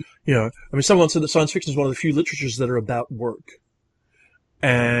 Someone said that science fiction is one of the few literatures that are about work.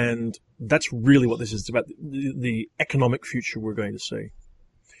 And that's really what this is. It's about the economic future we're going to see.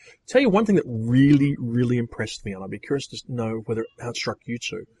 I'll tell you one thing that really, really impressed me, and I'd be curious to know how it struck you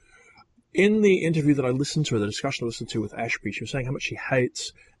too. In the interview that I listened to, the discussion I listened to with Ashby, she was saying how much she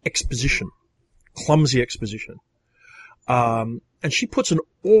hates exposition, clumsy exposition. and she puts an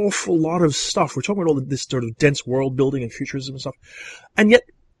awful lot of stuff. We're talking about all this sort of dense world building and futurism and stuff. And yet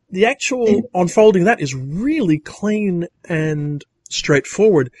the actual unfolding of that is really clean and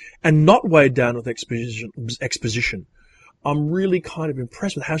straightforward and not weighed down with exposition. I'm really kind of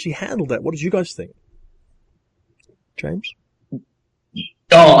impressed with how she handled that. What did you guys think? James?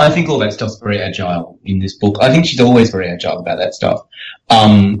 Oh, I think all that stuff's very agile in this book. I think she's always very agile about that stuff.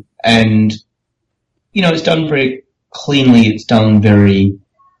 And, you know, it's done very cleanly, it's done very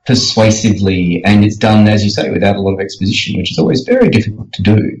persuasively, and it's done, as you say, without a lot of exposition, which is always very difficult to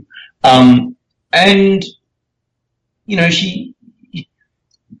do. And, you know,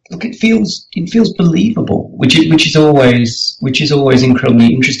 it feels believable, which is always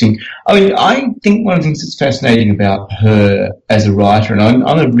incredibly interesting. I mean, I think one of the things that's fascinating about her as a writer, and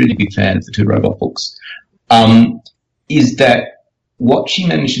I'm a really big fan of the two robot books, is that what she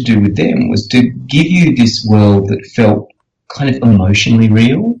managed to do with them was to give you this world that felt kind of emotionally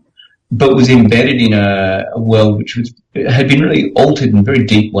real, but was embedded in a world which had been really altered in very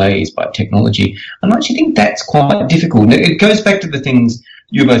deep ways by technology. And I actually think that's quite difficult. And it goes back to the things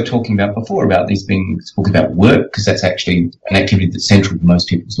you were both talking about before, about these being talking about work, because that's actually an activity that's central to most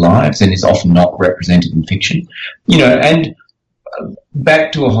people's lives and is often not represented in fiction. You know, and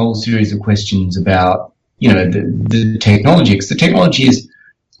back to a whole series of questions about, you know, the technology, because the technology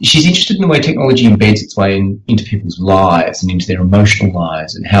she's interested in the way technology embeds its way into people's lives and into their emotional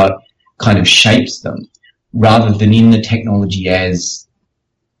lives and how it kind of shapes them, rather than in the technology as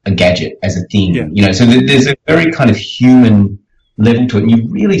a gadget, as a thing. Yeah. You know, so there's a very kind of human level to it, and you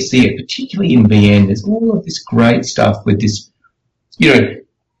really see it, particularly in BN. There's all of this great stuff with this, you know,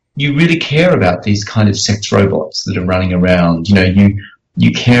 you really care about these kind of sex robots that are running around. You know,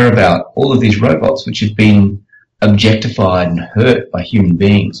 you care about all of these robots which have been objectified and hurt by human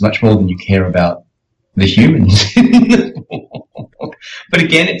beings much more than you care about the humans. But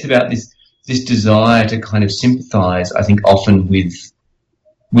again, it's about this desire to kind of sympathise, I think, often with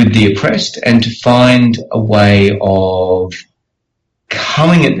the oppressed, and to find a way of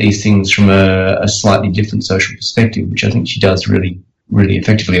coming at these things from a slightly different social perspective, which I think she does really, really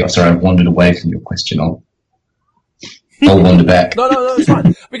effectively. Oh, sorry, I've wandered away from your question. I'll wander back. No, it's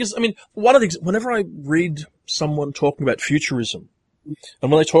fine. Because, I mean, one of the things, whenever I read someone talking about futurism,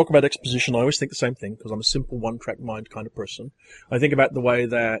 and when they talk about exposition, I always think the same thing, because I'm a simple one-track mind kind of person. I think about the way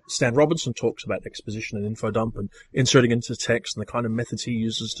that Stan Robinson talks about exposition and info dump and inserting into text and the kind of methods he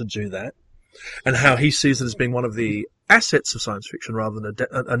uses to do that, and how he sees it as being one of the assets of science fiction rather than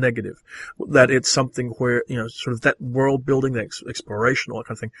a negative. That it's something where, you know, sort of that world building, that exploration, all that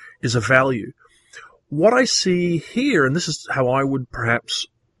kind of thing, is a value. What I see here, and this is how I would perhaps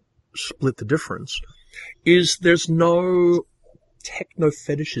split the difference, is there's no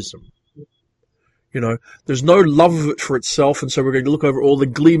techno-fetishism. You know, there's no love of it for itself, and so we're going to look over all the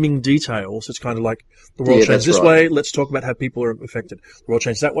gleaming details. It's kind of like the world changed this way, let's talk about how people are affected. The world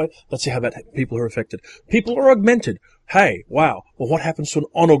changed that way, let's see how about people are affected. People are augmented. Hey, wow. Well, what happens to an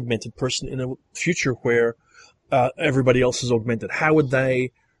unaugmented person in a future where everybody else is augmented? How would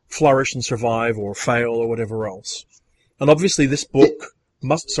they flourish and survive or fail or whatever else? And obviously this book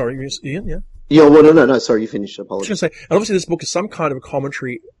must... Sorry, Ian, yeah? Yeah, well, no, sorry, you finished. I apologize. I was going to say, and obviously this book is some kind of a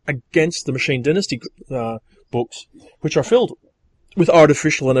commentary against the Machine Dynasty books, which are filled with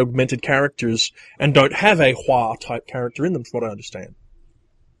artificial and augmented characters and don't have a Hua-type character in them, from what I understand.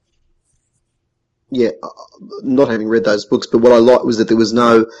 Yeah, not having read those books, but what I liked was that there was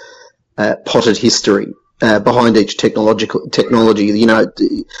no potted history behind each technology, you know,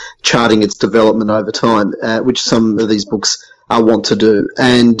 charting its development over time, which some of these books want to do.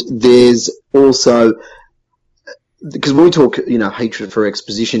 And there's also, because when we talk, you know, hatred for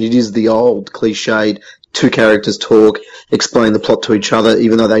exposition, it is the old cliched two characters talk, explain the plot to each other,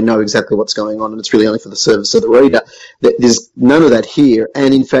 even though they know exactly what's going on, and it's really only for the service of the reader. There's none of that here,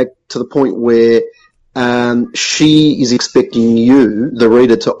 and in fact, to the point where she is expecting you, the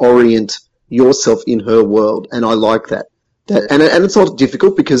reader, to orient yourself in her world, and I like that. And it's not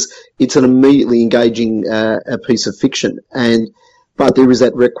difficult because it's an immediately engaging a piece of fiction, but there is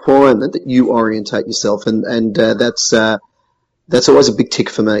that requirement that you orientate yourself, and that's always a big tick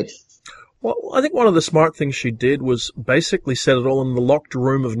for me. Well, I think one of the smart things she did was basically set it all in the locked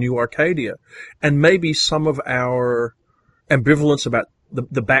room of New Arcadia, and maybe some of our ambivalence about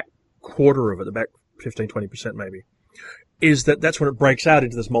the back quarter of it, the back 15-20% maybe, is that's when it breaks out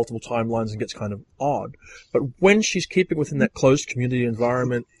into this multiple timelines and gets kind of odd. But when she's keeping within that closed community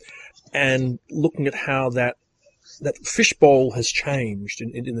environment and looking at how that fishbowl has changed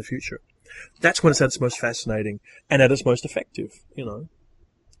in the future, that's when it's at its most fascinating and at its most effective, you know.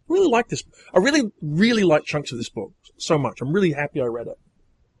 really like this. I really, really like chunks of this book so much. I'm really happy I read it.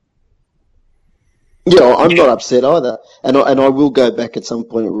 Yeah, I'm not upset either, and I will go back at some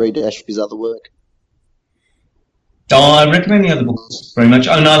point and read Ashby's other work. Oh, I recommend the other books very much.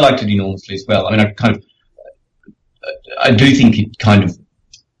 I mean, I liked it enormously as well. I mean, I do think it kind of,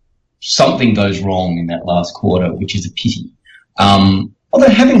 something goes wrong in that last quarter, which is a pity. Although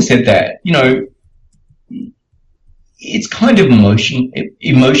having said that, it's kind of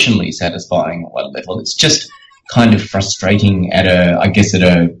emotionally satisfying at one level. It's just kind of frustrating at a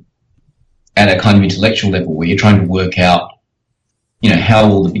kind of intellectual level where you're trying to work out, how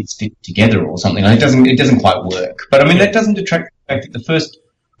all the bits fit together or something. And it doesn't quite work. But I mean, that doesn't detract from the fact that the first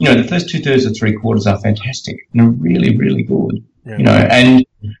 2/3 or 3/4 are fantastic and really, really good. Yeah.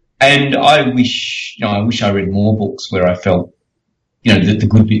 And I wish I read more books where I felt, that the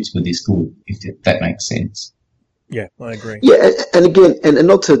good bits were this good, if that makes sense. Yeah, I agree. Yeah, and again, and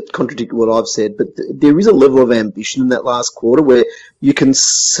not to contradict what I've said, but there is a level of ambition in that last quarter where you can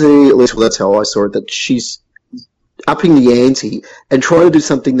see, at least that's how I saw it, that she's upping the ante and trying to do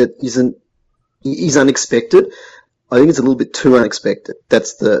something that is unexpected. I think it's a little bit too unexpected.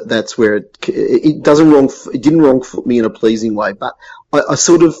 That's where it didn't wrongfoot me in a pleasing way, but I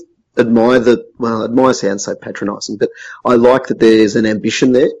sort of admire sounds so patronising, but I like that there's an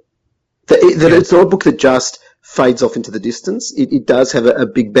ambition there. That it's not a book that just fades off into the distance. It does have a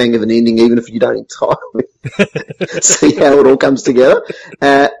big bang of an ending, even if you don't entirely see how it all comes together.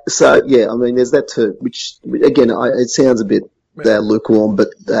 So yeah, I mean, there's that too, which again, it sounds a bit lukewarm, but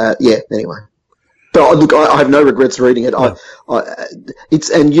anyway. But look, I have no regrets reading it. No. I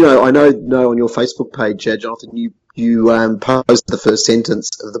know on your Facebook page, Jonathan, you posted the first sentence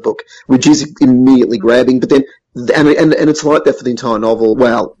of the book, which is immediately grabbing. But then, and it's like that for the entire novel.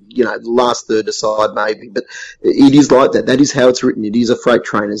 Well, the last third aside maybe, but it is like that. That is how it's written. It is a freight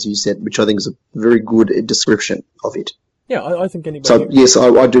train, as you said, which I think is a very good description of it. Yeah, I think anybody. So yes,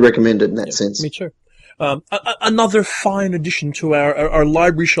 I do recommend it in that sense. Me too. Another fine addition to our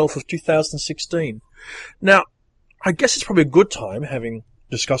library shelf of 2016. Now, I guess it's probably a good time, having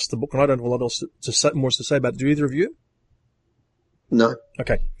discussed the book, and I don't have a lot else more to say about it. Do either of you? No.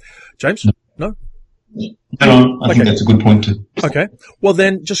 Okay. James? No? No, I think that's a good point too. Okay. Well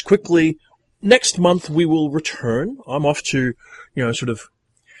then, just quickly, next month we will return. I'm off to, sort of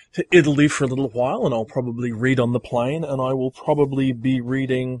to Italy for a little while, and I'll probably read on the plane, and I will probably be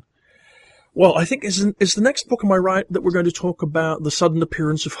reading. Well, I think is the next book, am I right, that we're going to talk about The Sudden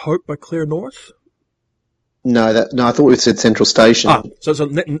Appearance of Hope by Claire North? No, I thought we said Central Station. So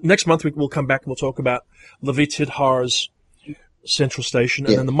next month we'll come back and we'll talk about Levi Tidhar's Central Station,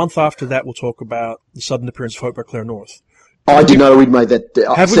 and then the month after that we'll talk about The Sudden Appearance of Hope by Claire North. I didn't know we'd made that.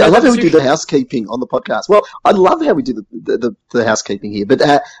 I love how we do the housekeeping on the podcast. Well, I love how we do the housekeeping here. But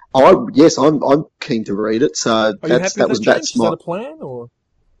I'm keen to read it. So that's smart. Is that a plan or?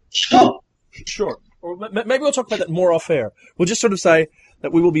 Sure. Or maybe we'll talk about that more off air. We'll just sort of say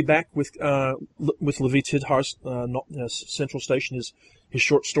that we will be back with Levi Tidhar's Central Station, his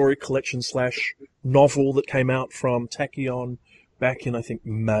short story collection / novel that came out from Tachyon back in, I think,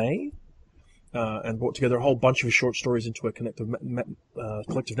 May, and brought together a whole bunch of his short stories into a collective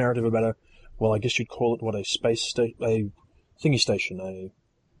narrative about I guess you'd call it a space station, a thingy station,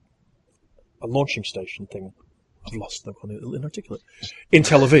 a launching station thing. I've lost them, inarticulate. In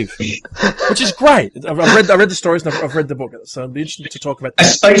Tel Aviv, which is great. I read the stories and I've read the book, so it'd be interesting to talk about that. A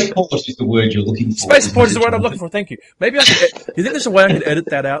spaceport is the word you're looking for. Spaceport is the word I'm looking for. Thank you. Maybe do you think there's a way I could edit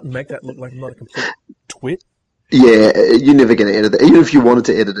that out and make that look like I'm not a complete twit? Yeah, you're never going to edit it. Even if you wanted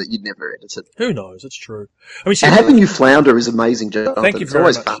to edit it, you'd never edit it. Who knows? It's true. I mean, having you flounder is amazing, Jonathan. Thank you very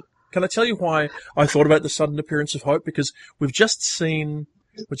much. Fun. Can I tell you why I thought about The Sudden Appearance of Hope? Because we just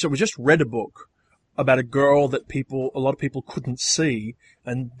read a book about a girl that a lot of people couldn't see,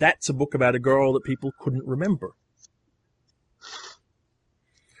 and that's a book about a girl that people couldn't remember.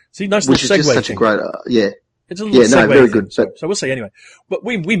 See, nice Which little segue. Which is just such a great, It's a little segue very thing, good. So we'll see anyway. But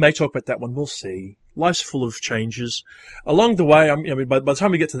we may talk about that one. We'll see. Life's full of changes. Along the way, by the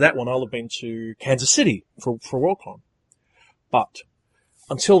time we get to that one, I'll have been to Kansas City for WorldCon. But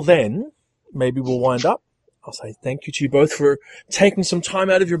until then, maybe we'll wind up. I'll say thank you to you both for taking some time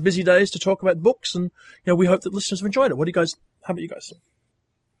out of your busy days to talk about books, and we hope that listeners have enjoyed it. How about you guys?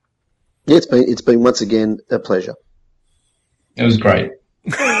 Yeah, it's been once again a pleasure. It was great.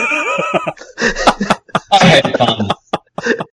 I had fun.